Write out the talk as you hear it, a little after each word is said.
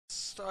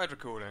Started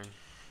recording.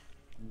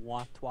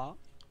 What?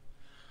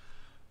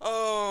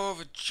 Oh,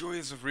 the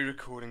joys of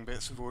re-recording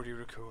bits we've already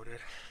recorded.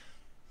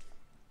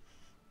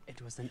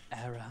 It was an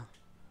error.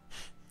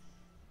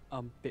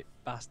 Bit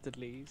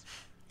bastardlies.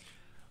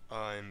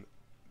 I'm...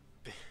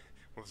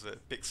 what was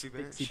it? Bixie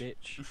bitch? Bixie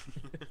bitch.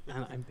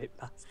 And I'm bit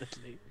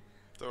bastardly.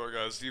 Don't worry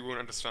guys, you won't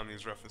understand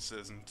these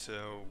references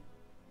until...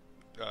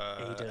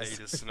 Ada's.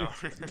 Ada's scenario.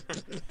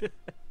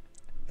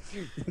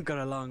 You've got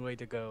a long way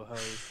to go, ho.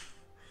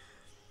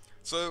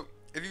 So,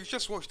 if you've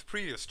just watched the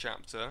previous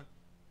chapter,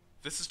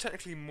 this is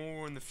technically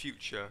more in the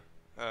future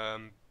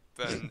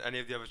than any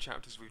of the other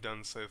chapters we've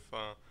done so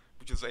far,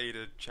 which is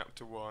Ada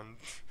chapter 1.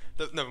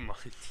 Never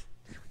mind.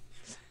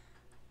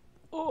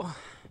 Oh,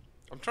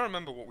 I'm trying to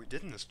remember what we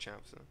did in this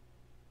chapter.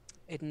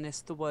 isn't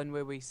this the one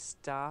where we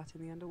start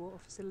in the underwater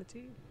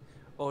facility?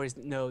 Or is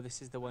no,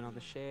 this is the one on the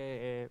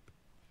ship.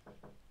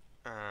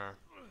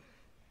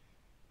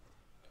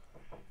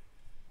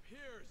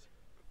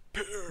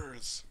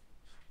 Piers!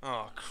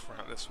 Oh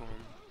crap, this one.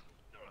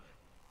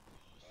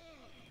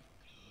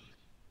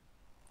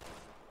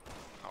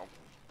 Oh,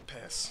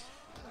 piss.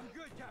 I'm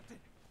good, Captain.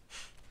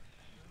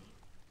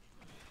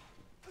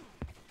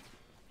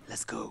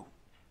 Let's go.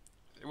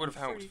 It would have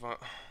helped if I...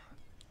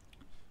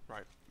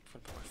 Right, if I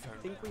put my phone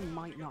I think down. we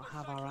might not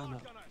have our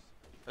ammo.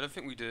 I don't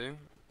think we do.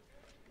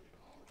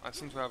 I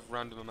seem to have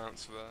random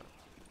amounts of that.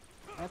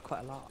 I have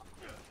quite a lot.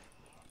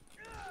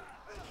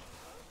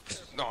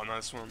 Oh,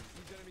 nice one.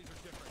 These enemies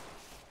are different.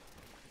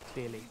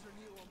 Clearly. These are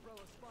Neo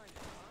Umbrella spines,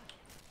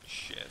 huh?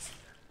 Shit.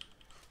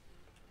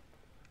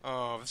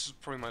 Oh, this is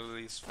probably my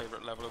least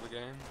favourite level of the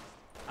game.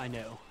 I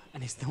know,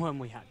 and it's the one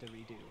we had to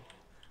redo.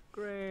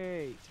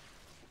 Great.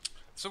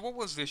 So what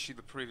was the issue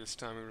the previous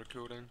time we were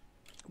recording?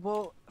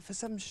 Well, for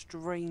some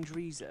strange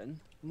reason,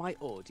 my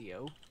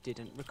audio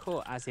didn't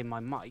record, as in my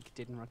mic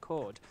didn't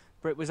record.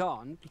 But it was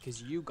on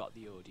because you got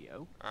the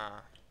audio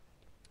Ah.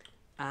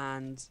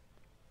 and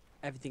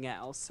everything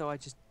else, so I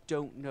just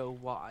don't know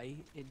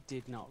why it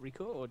did not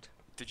record.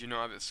 Did you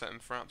not have it set in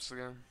fraps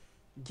again?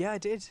 Yeah, I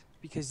did,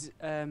 because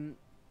I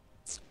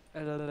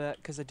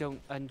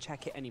don't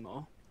uncheck it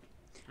anymore.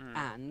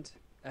 And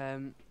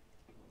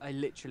I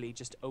literally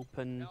just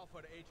open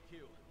Alpha to HQ.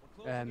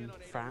 We're closing in on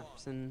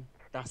fraps and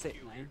that's it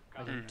now.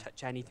 I don't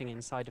touch anything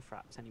inside of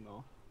fraps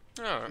anymore.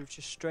 It Oh. was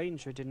just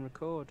strange I didn't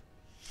record.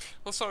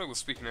 Well, sorry we're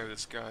speaking over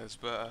this, guys,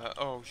 but,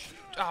 oh,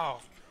 Are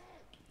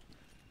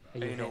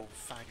you anal hit?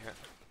 faggot.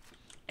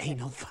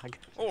 Anal fag.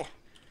 Oh!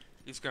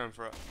 He's going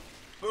for it.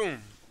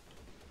 Boom!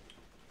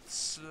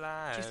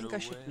 Slide Do you think I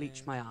should away.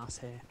 bleach my ass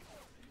hair?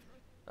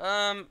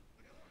 I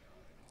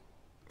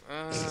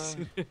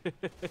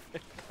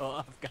Caught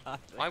off guard.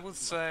 would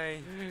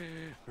say...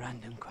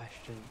 Random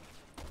question.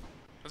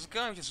 There's a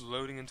guy just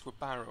loading into a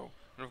barrel,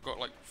 and I've got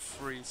like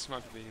 3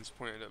 sniper beams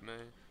pointed at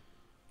me.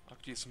 I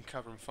could use some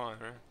cover and fire,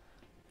 eh?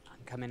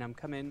 I'm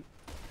coming.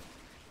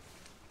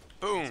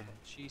 Boom!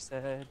 She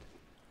said.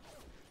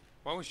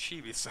 Why would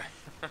she be saying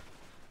that?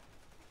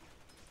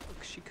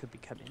 Look, she could be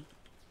coming.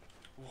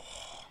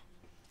 Whoa.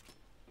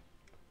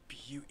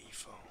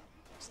 Beautiful.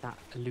 It's that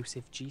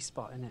elusive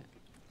G-spot, innit?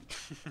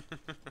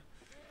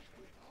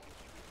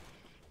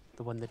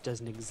 The one that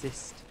doesn't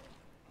exist.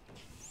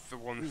 The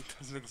one that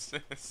doesn't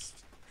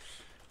exist.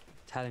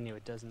 Telling you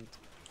it doesn't.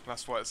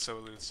 That's why it's so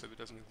elusive, it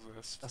doesn't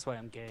exist. That's why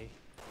I'm gay.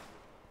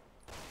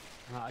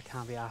 I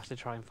can't be asked to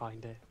try and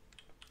find it.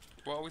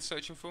 What are we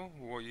searching for?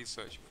 What are you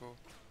searching for?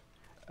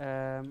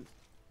 I'm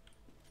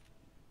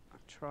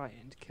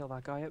trying to kill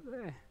that guy up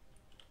there.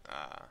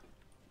 Ah.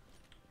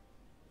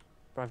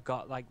 But I've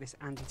got like this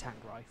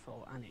anti-tank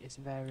rifle and it is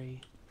very...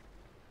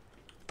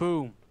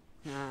 Boom!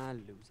 Ah,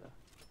 loser.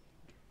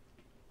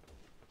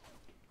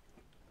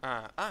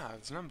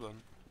 There's an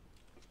emblem.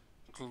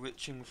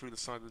 Glitching through the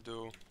side of the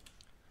door.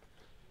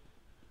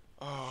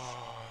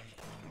 Oh,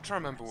 I'm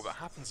trying to remember what that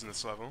happens in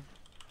this level.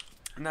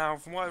 Now,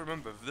 from what I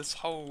remember, this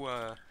whole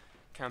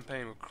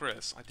campaign with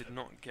Chris, I did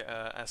not get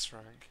a S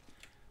rank.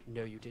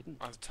 No, you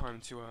didn't. I had time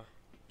to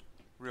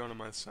re-honor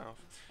myself.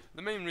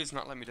 The main reason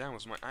that let me down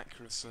was my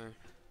accuracy.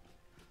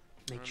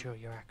 Make sure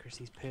your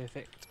accuracy's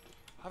perfect.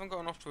 I haven't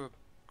gotten off to a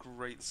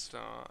great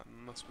start, I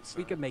must be said.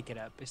 We can make it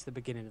up. It's the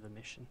beginning of the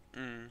mission.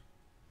 The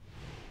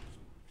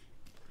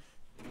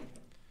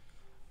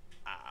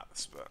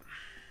sperm.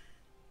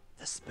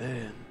 The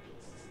sperm.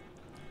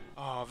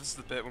 Oh, this is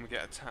the bit when we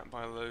get attacked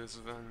by loads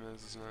of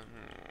enemies, isn't it?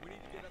 We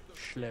need to get up those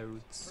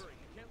Schloads. Hurry,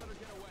 you can't let her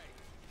get away.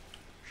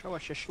 Show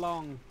us your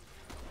schlong.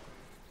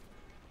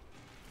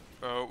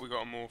 Oh, we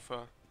got a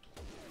morpher.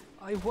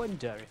 I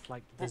wonder if,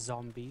 like, the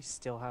zombies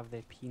still have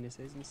their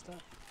penises and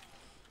stuff.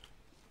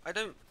 I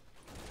don't...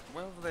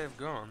 Where have they have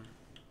gone?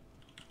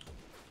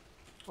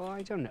 Well,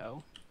 I don't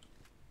know.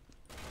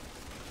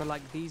 But,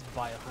 like, these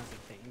biohazard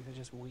things are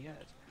just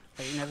weird.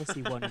 Like, you never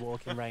see one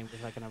walking around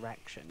with, like, an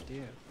erection, do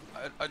you?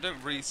 I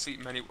don't really see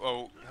many...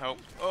 Oh, help.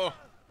 Oh!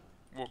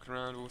 Walking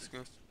around all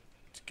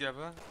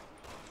together.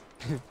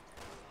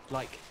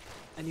 Like,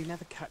 and you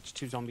never catch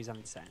two zombies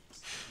having sex.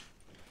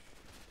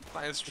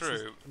 That is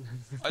true.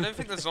 I don't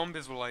think the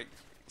zombies were, like,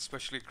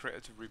 specially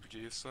created to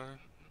reproduce, though.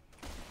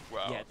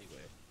 Well, Yeah, they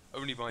were.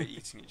 only by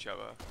eating each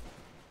other.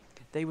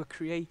 They were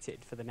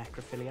created for the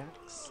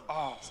necrophiliacs,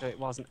 Oh. so it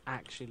wasn't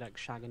actually like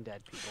shagging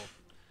dead people.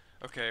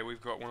 Okay,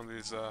 we've got one of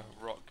these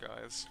rock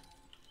guys.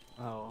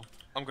 Oh.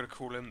 I'm gonna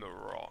call him the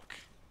Rock.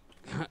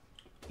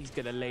 He's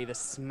gonna lay the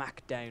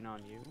smack down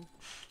on you. And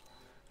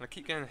I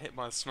keep getting hit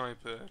by a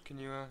sniper. Can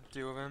you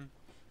deal with him?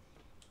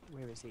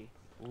 Where is he?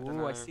 don't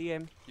Ooh, I know. see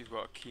him. You've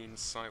got a keen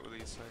sight with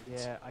these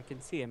things. Yeah, I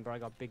can see him, but I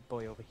got big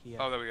boy over here.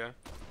 Oh, there we go.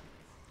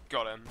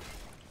 Got him.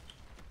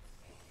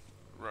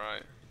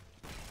 Right.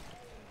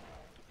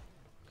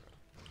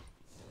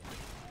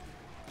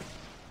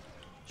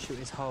 Shoot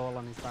his hole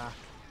on his back.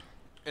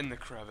 In the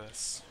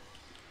crevice.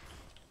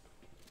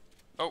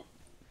 Oh.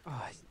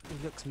 Oh,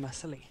 he looks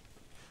muscly.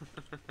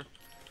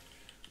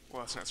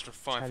 Well, that's an extra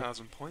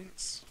 5,000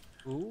 points.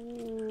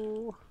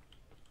 Ooh.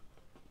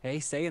 Hey,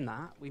 saying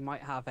that, we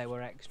might have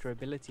our extra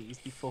abilities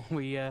before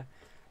we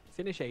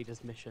finish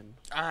Ada's mission.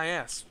 Ah,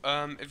 yes.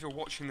 If you're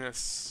watching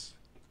this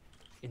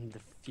In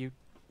the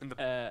in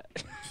the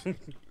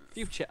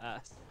future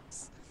us.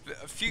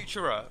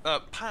 future,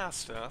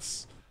 past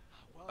us,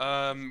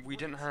 we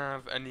didn't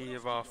have any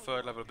of our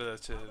third level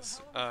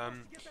abilities.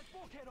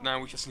 Now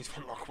we just need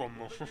to unlock one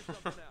more.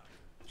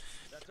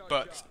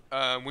 But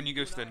when you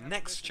go to the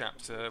next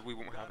chapter, we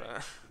won't have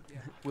it.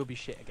 We'll be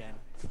shit again.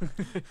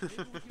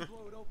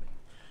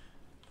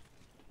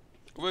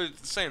 Well,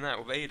 saying that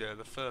with Ada,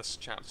 the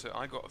first chapter,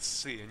 I got a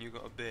C and you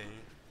got a B.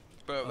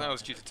 But that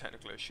was due to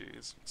technical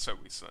issues, so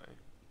we say.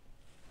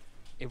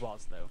 It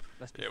was, though.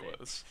 Let's be It fair.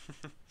 was.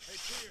 Hey,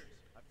 Cheers.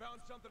 I found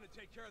something to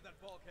take care of that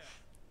bulkhead.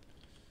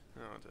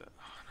 Oh dear.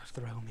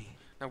 Throw me.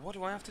 Now what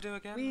do I have to do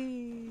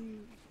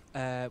again?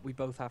 We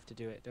both have to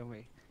do it, don't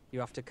we?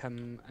 You have to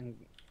come and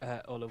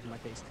all over my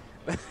face.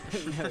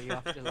 No, you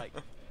have to like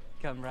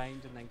come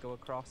round and then go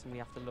across, and we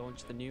have to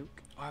launch the nuke.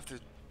 I have to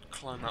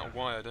climb that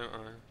wire, don't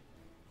I?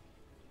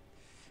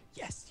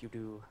 Yes, you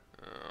do.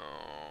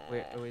 Oh,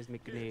 Where's my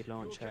grenade You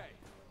launcher? okay?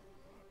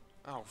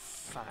 oh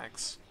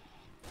fags.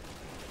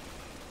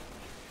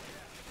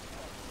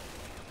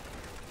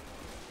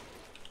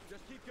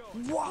 Just keep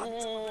going. What?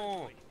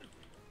 Oh,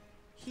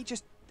 He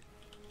just.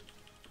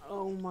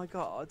 Oh my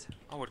god!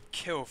 I would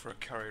kill for a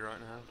curry right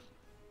now.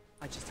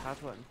 I just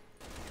had one.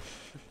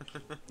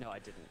 No, I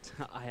didn't.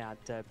 I had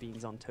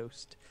beans on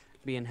toast.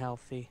 Being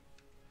healthy.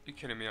 You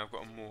kidding me? I've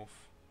got a morph.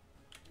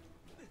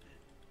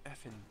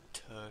 Effing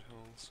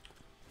turtles.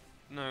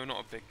 No,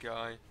 not a big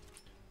guy.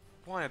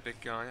 Why a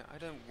big guy? I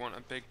don't want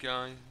a big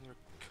guy. You're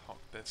a cock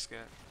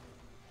biscuit.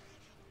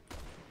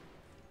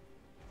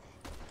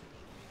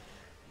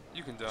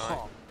 You can die.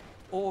 Oh,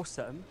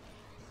 awesome.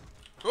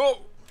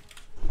 Oh!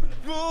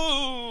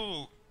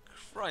 Oh!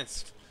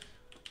 Christ.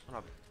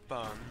 What a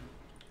bum.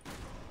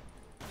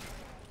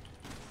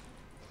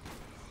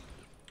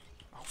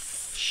 Oh,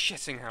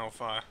 shitting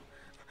hellfire.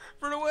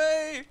 Run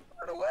away!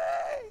 Run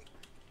away!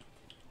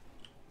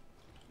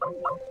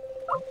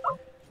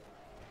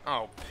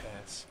 Oh,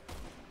 piss.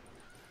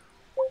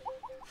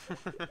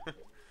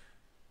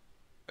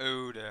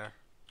 Oh dear.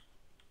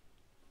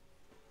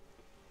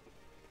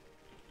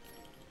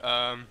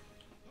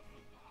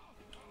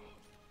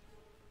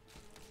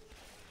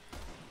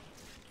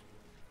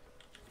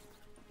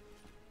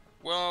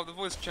 Well, the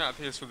voice chat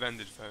appears to have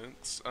ended,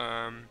 folks.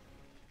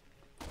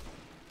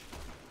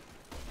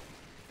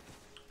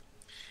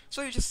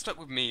 So you're just stuck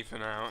with me for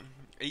now.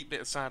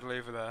 8-bit sadly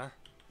over there.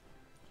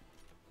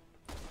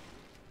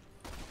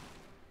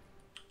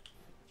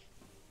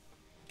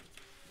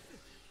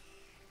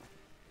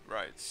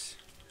 Right.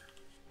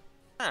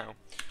 Now,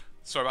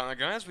 sorry about that,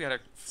 guys. We had a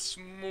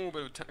small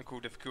bit of technical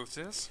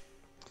difficulties.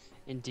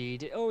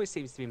 Indeed, it always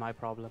seems to be my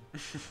problem.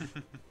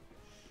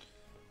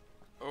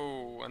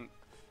 Oh, and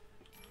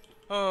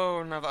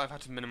oh, now that I've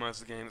had to minimise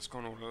the game, it's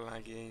gone all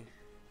laggy.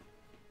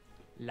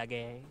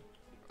 Laggy.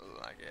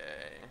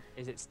 Laggy.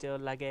 Is it still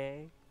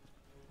laggy?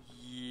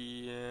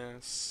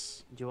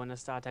 Yes. Do you want to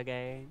start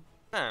again?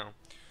 Now,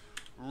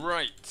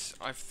 right.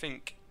 I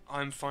think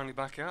I'm finally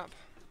back up.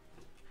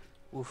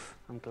 Oof,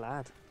 I'm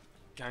glad.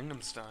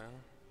 Gangnam Style.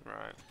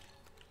 Right.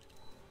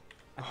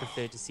 I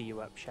prefer to see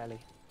you up, Shelley.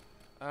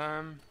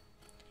 Damn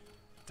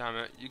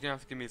it. You're gonna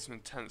have to give me some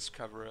intense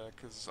cover here,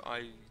 because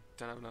I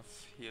don't have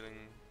enough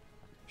healing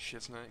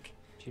shiznake.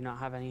 Do you not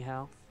have any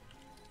health?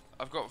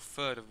 I've got a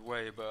third of the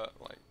way, but,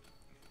 like,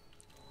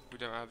 we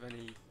don't have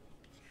any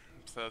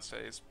first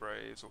aid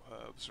sprays or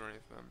herbs or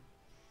anything.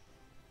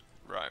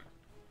 Right.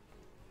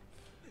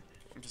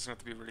 I'm just gonna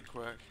have to be really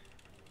quick.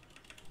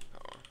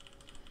 Oh.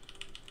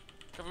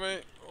 Cover me!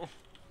 Oh.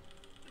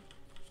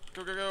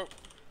 Go, go, go!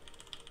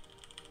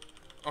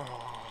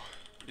 Oh,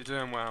 you're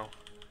doing well.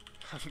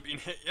 Haven't been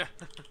hit yet.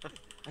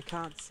 I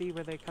can't see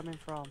where they're coming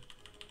from.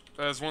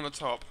 There's one at the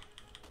top.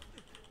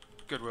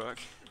 Good work.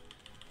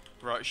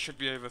 Right, should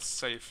be over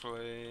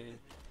safely.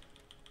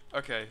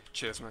 Okay,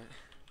 cheers, mate.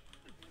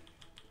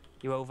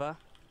 You over?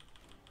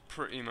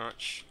 Pretty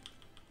much.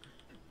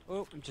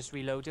 Oh, I'm just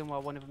reloading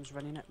while one of them's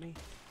running at me.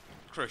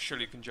 Chris,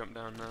 surely you can jump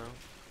down now.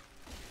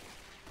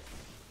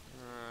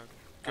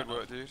 Good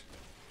work, dude.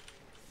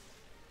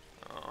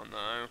 Oh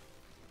no.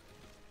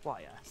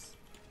 Why us?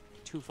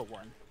 2 for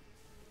 1.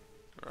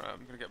 Alright,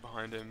 I'm gonna get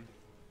behind him.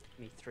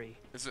 Me 3.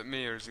 Is it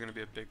me or is it gonna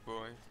be a big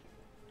boy?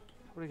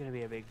 Probably gonna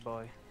be a big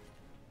boy.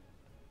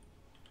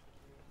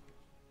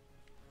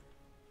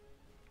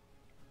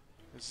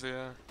 Is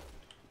there?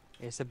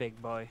 It's a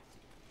big boy.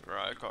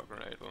 Right, I got a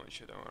grenade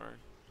launcher, don't worry.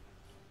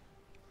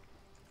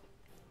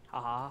 Ha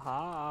ha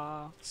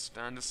ha.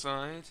 Stand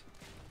aside.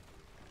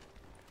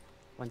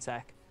 1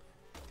 sec.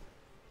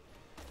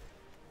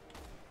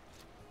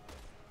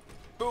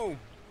 Boom!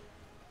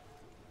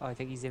 Oh, I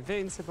think he's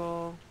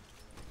invincible.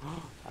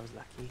 I was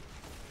lucky.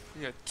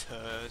 You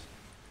turd.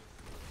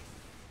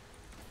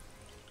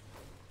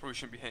 Probably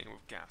shouldn't be hitting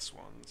with gas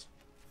ones.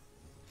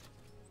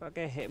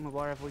 Okay, hit him with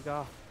whatever we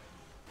got.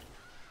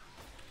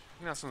 You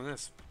can have some of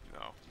this.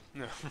 No.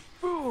 No.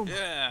 Boom!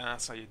 Yeah,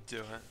 that's how you do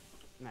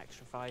it. An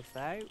extra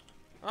 5,000.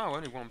 Oh,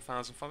 only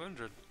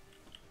 1,500.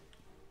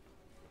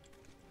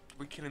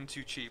 We kill him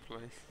too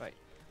cheaply. Right.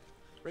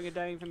 Bring it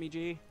down for me,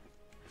 G.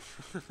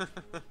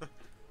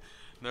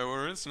 No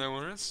worries, no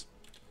worries.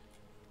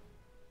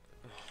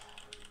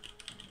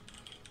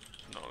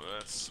 Not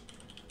this.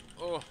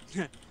 Oh,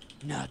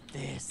 Not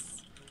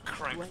this.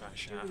 crank Why that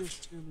do this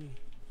shaft. to me?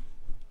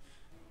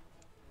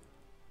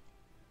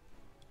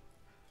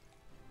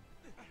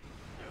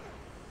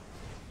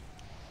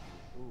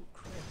 Ooh,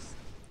 Chris.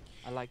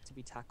 I like to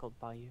be tackled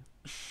by you.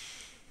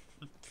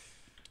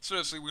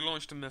 Seriously, we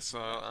launched a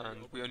missile and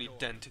we only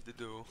dented the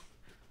door.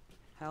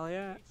 Hell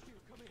yeah.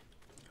 Come in.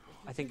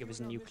 I think it was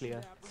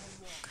nuclear.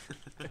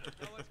 Now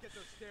let's get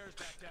those stairs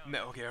back down.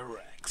 Metal Gear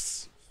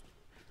Rex.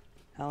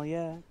 Hell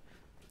yeah.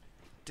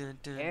 Dun,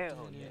 dun, Hell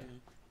dun, yeah.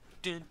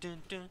 Dun,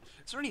 dun, dun.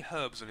 Is there any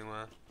herbs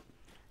anywhere?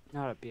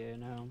 Not a beer,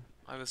 no.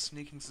 I have a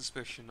sneaking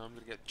suspicion I'm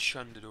gonna get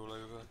chunded all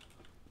over.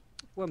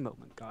 1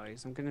 moment,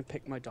 guys. I'm gonna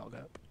pick my dog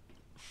up.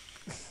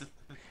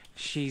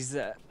 She's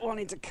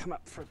wanting to come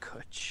up for a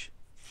cutch.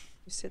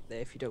 You sit there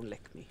if you don't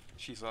lick me.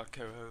 She's our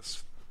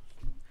co-host.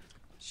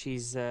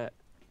 She's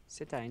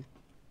sit down.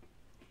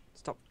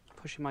 Stop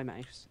pushing my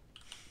mouse.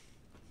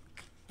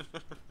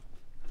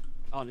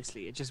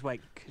 Honestly, it just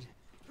went.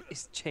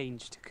 It's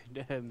changed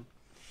to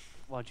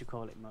what do you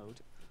call it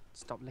mode.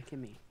 Stop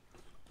licking me.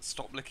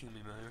 Stop licking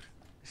me mode.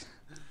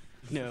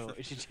 No,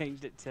 she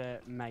changed it to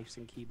mouse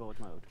and keyboard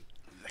mode.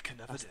 Lick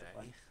another That's the day.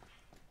 one.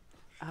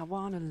 I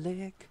wanna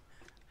lick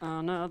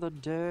another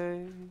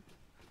day.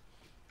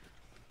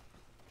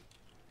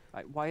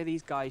 Right, why are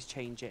these guys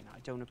changing? I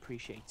don't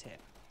appreciate it.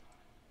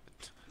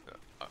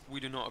 We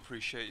do not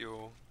appreciate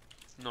your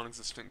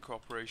non-existent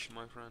cooperation,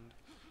 my friend.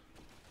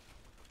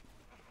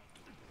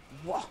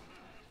 What?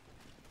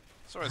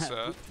 Sorry,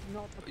 sir. We do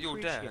not But you're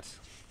appreciate dead.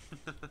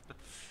 it.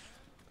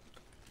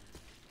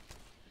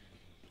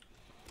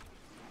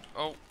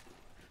 Oh,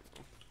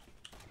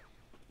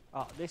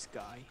 Oh, this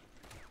guy.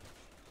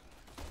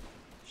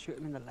 Shoot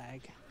him in the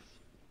leg.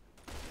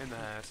 in the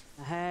head.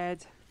 The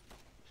head.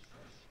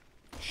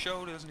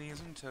 Shoulders,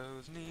 knees and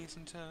toes, knees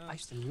and toes. I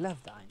used to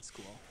love that in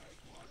school.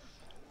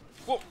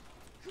 Whoa!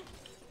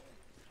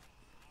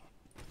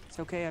 It's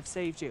okay, I've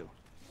saved you.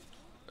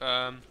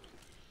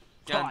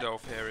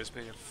 Gandalf here is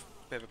being a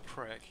bit of a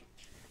prick.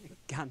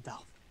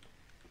 Gandalf.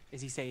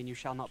 Is he saying you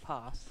shall not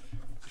pass?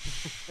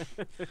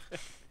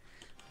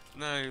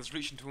 No, he was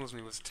reaching towards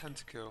me with his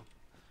tentacle.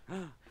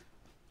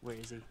 Where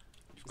is he?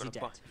 You've Is he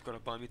got to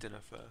buy me dinner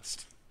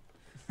first.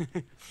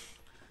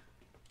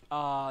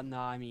 Oh, no,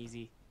 I'm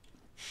easy.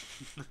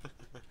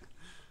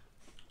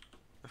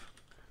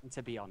 And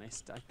to be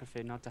honest, I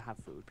prefer not to have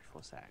food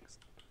before sex.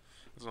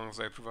 As long as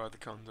they provide the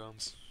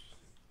condoms.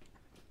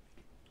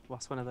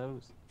 What's one of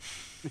those?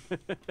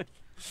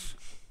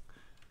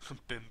 A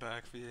bin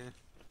bag for you.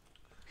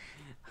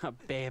 A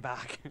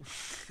bareback.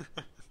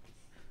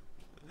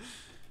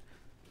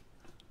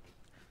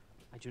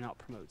 I do not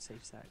promote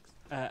safe sex.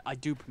 I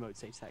do promote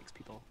safe sex,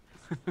 people.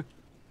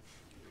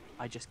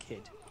 I just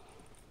kid.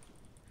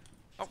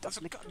 Oh, that's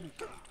a gun.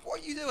 What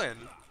are you doing?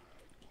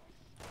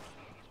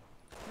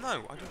 No,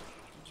 I don't.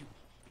 You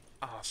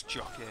ass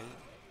jockey.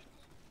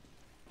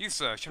 You,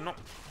 sir, shall not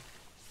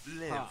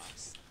live.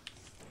 Pass.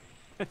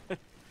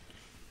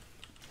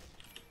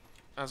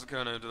 How's it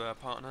going over there,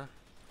 partner?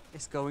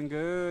 It's going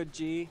good,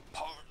 G.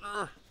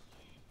 Partner!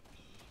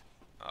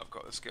 I've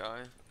got this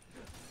guy.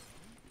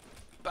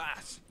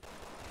 Bat!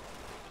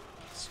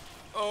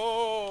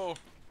 Oh! Well,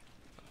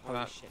 Holy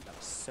that, shit, that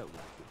was so lucky.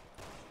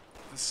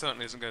 this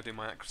certainly isn't going to do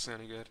my accuracy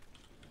any good.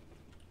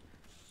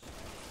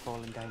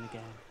 Falling down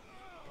again.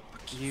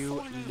 Keep You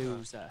falling over.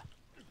 loser.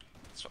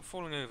 Stop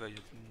falling over, you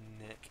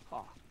nick.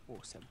 Oh,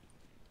 awesome.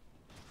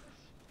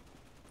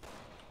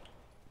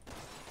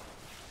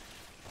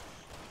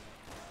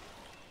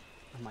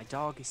 And my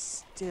dog is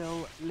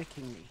still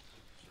licking me.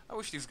 I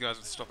wish these guys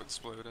would stop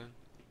exploding.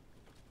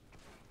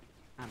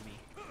 And me.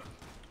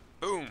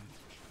 Boom!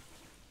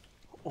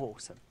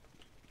 Awesome.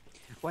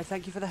 Why,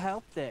 thank you for the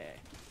help there,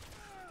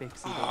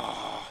 Bixie.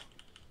 Ah,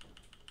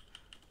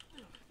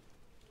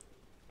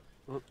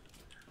 Oop,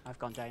 I've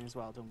gone down as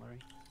well, don't worry.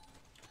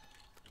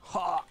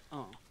 Ha!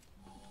 Oh.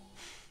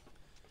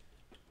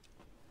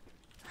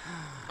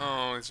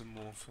 oh, it's a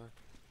morpher.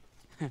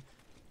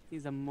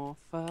 He's a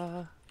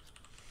morpher.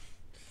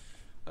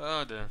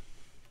 Oh dear.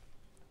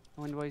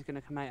 I wonder what he's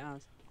gonna come out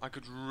as. I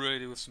could really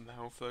do with some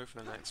health though for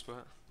the next bit.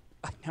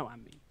 I know what I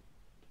mean.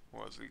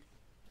 What is he?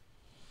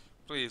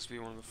 Please be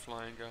one of the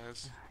flying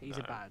guys. He's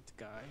No. a bad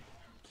guy.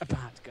 A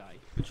bad guy.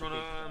 Do you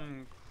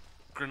want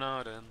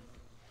grenade in?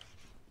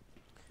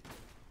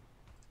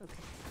 Okay.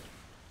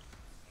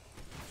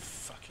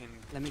 Fucking.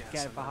 Let me guess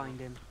get I know. behind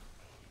him.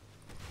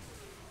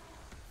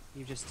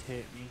 You just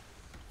hurt me.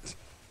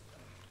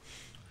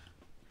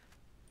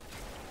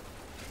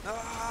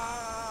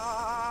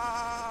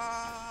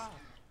 Ah!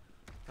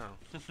 Oh.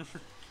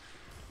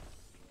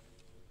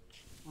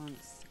 1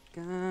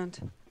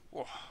 second.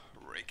 Whoa,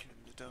 raking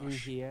in the In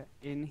dash. here.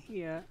 In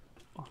here.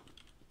 Oh.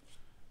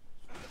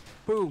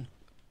 Boom.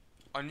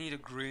 I need a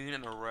green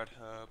and a red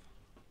herb.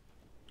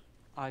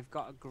 I've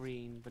got a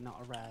green, but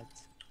not a red.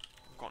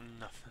 I've got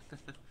nothing.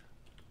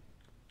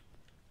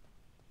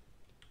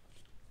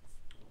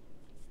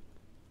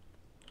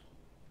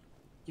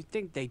 You'd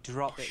think they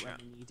drop Oh, it when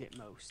shit. you need it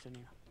most, don't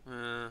you?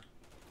 uh,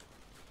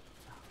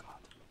 Oh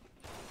god.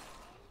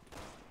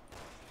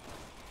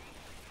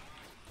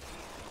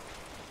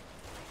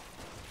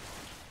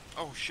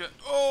 oh shit.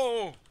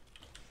 Oh!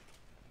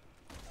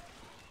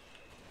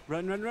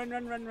 Run, run, run,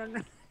 run, run, run,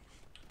 run.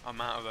 I'm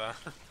out of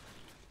there.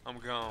 I'm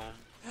gone.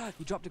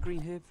 You dropped a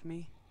green herb for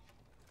me.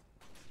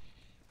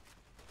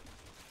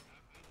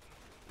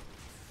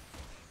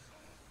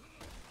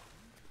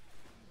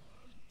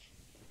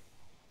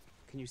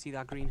 Can you see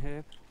that green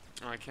herb?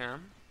 I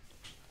can.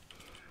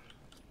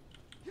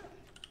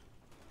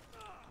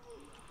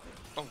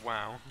 Oh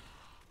wow.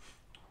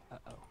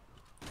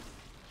 Uh-oh.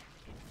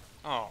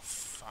 Oh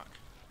fuck.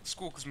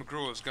 Squawkers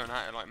McGraw is going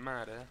at it like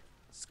mad here.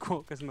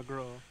 Squawkers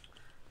McGraw.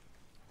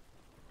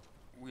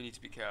 We need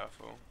to be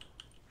careful.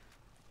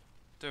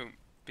 Don't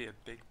be a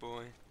big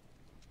boy.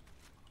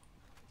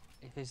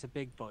 If it's a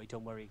big boy,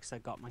 don't worry, because I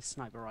got my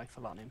sniper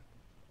rifle on him.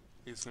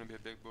 He's gonna be a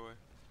big boy.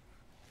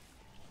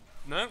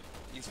 No,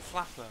 he's a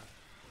flapper.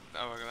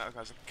 Oh, that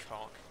guy's a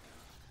cock.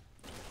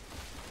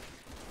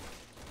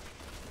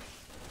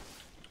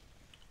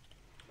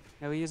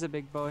 No, he is a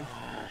big boy.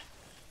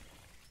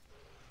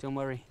 Don't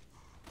worry.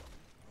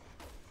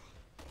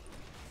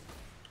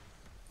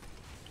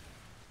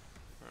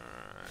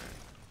 Alright.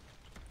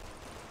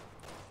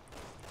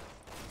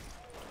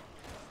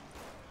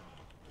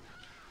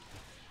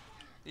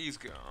 He's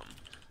gone.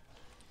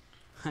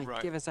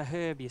 Right. Give us a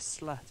herb, you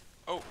slut.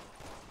 Oh,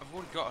 I've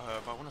already got her,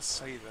 but I want to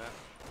save it.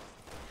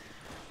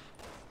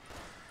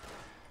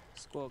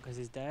 Squawkers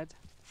is dead.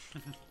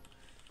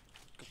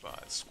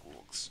 Goodbye,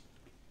 Squawks.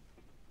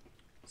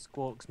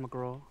 Squawks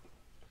McGraw.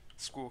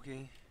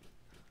 Squawky.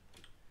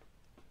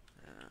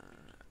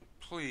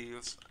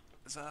 Please,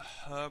 is there a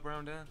herb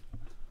around here?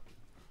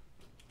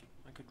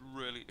 I could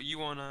really. Are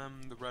you on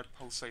the red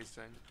pulsate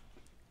thing?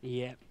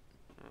 Yep.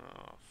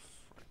 Oh,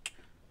 frick.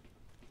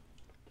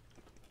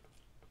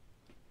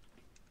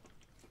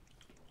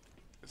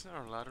 Is there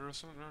a ladder or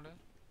something around here?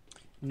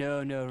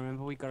 No, no,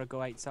 remember we gotta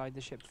go outside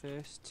the ship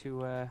first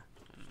to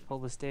pull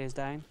the stairs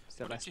down.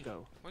 So What let's did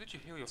go. What did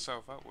you heal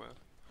yourself up with?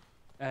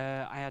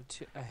 I had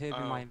a herb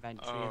in my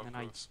inventory oh, and then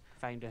I of course.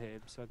 found a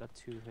herb, so I got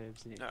 2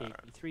 herbs and it No, gave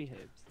alright. me 3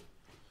 herbs.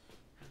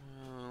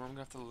 I'm gonna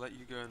have to let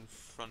you go in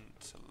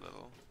front a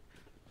little.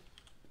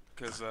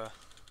 Because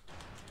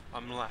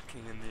I'm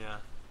lacking in the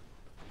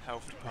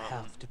health The department.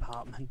 health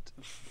department.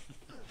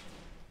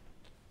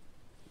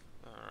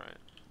 Alright.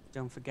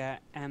 Don't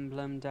forget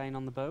emblem down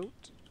on the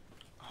boat.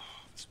 Oh,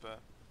 this bit.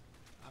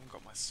 I haven't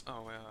got my.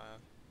 Oh, yeah,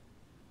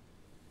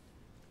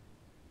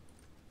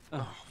 I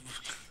have. Oh,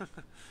 Oh.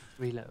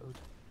 reload.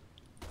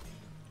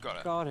 Got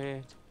it. Got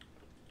it.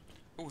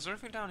 Oh, is there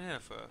anything down here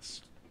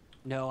first?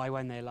 No, I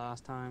went there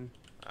last time.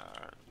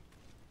 Alright.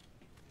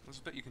 There's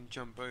a bit you can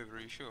jump over, are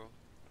you sure?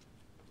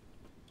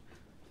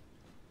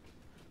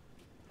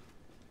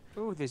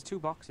 Oh, there's 2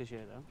 boxes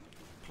here though.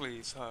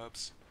 Please,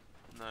 herbs.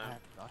 No. I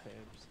haven't got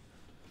herbs.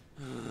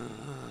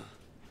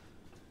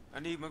 I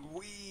need my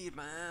weed,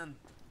 man.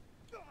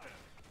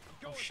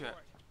 Oh shit.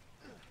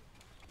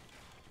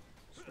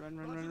 Run,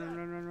 run, run, run,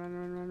 run, run, run, run,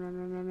 run, run,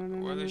 run, run,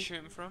 run, Where are they run.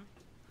 shooting from?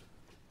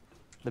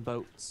 The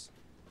boats.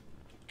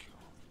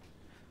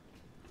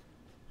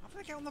 How do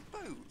they get on the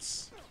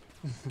boats?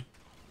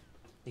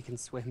 They can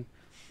swim.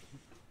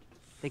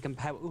 They can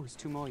power. Oh, there's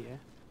 2 more, yeah.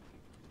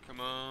 Come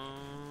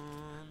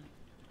on.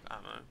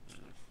 Ammo.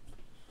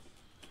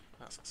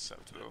 That's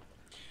acceptable.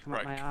 Come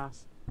Right. up my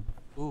ass.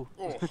 Ooh.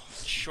 Oh,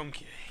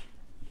 chunky.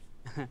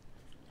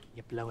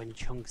 You're blowing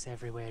chunks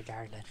everywhere,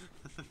 darling.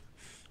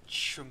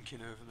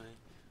 Chunking over me.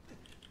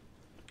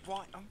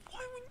 Why?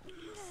 Why would?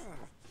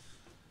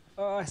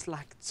 Oh, it's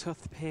like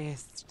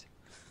toothpaste.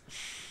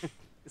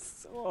 It's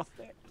so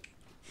thick.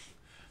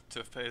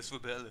 Toothpaste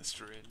with a bit of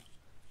Listerine.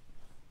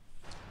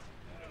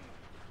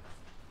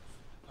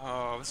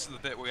 Oh, this is the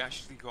bit where we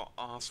actually got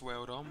arse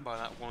wailed on by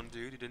that one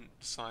dude who didn't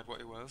decide what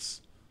he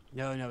was.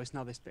 No, no, it's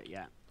not this bit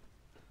yet.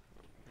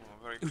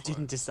 Oh, very Who close.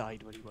 didn't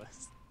decide what he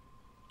was?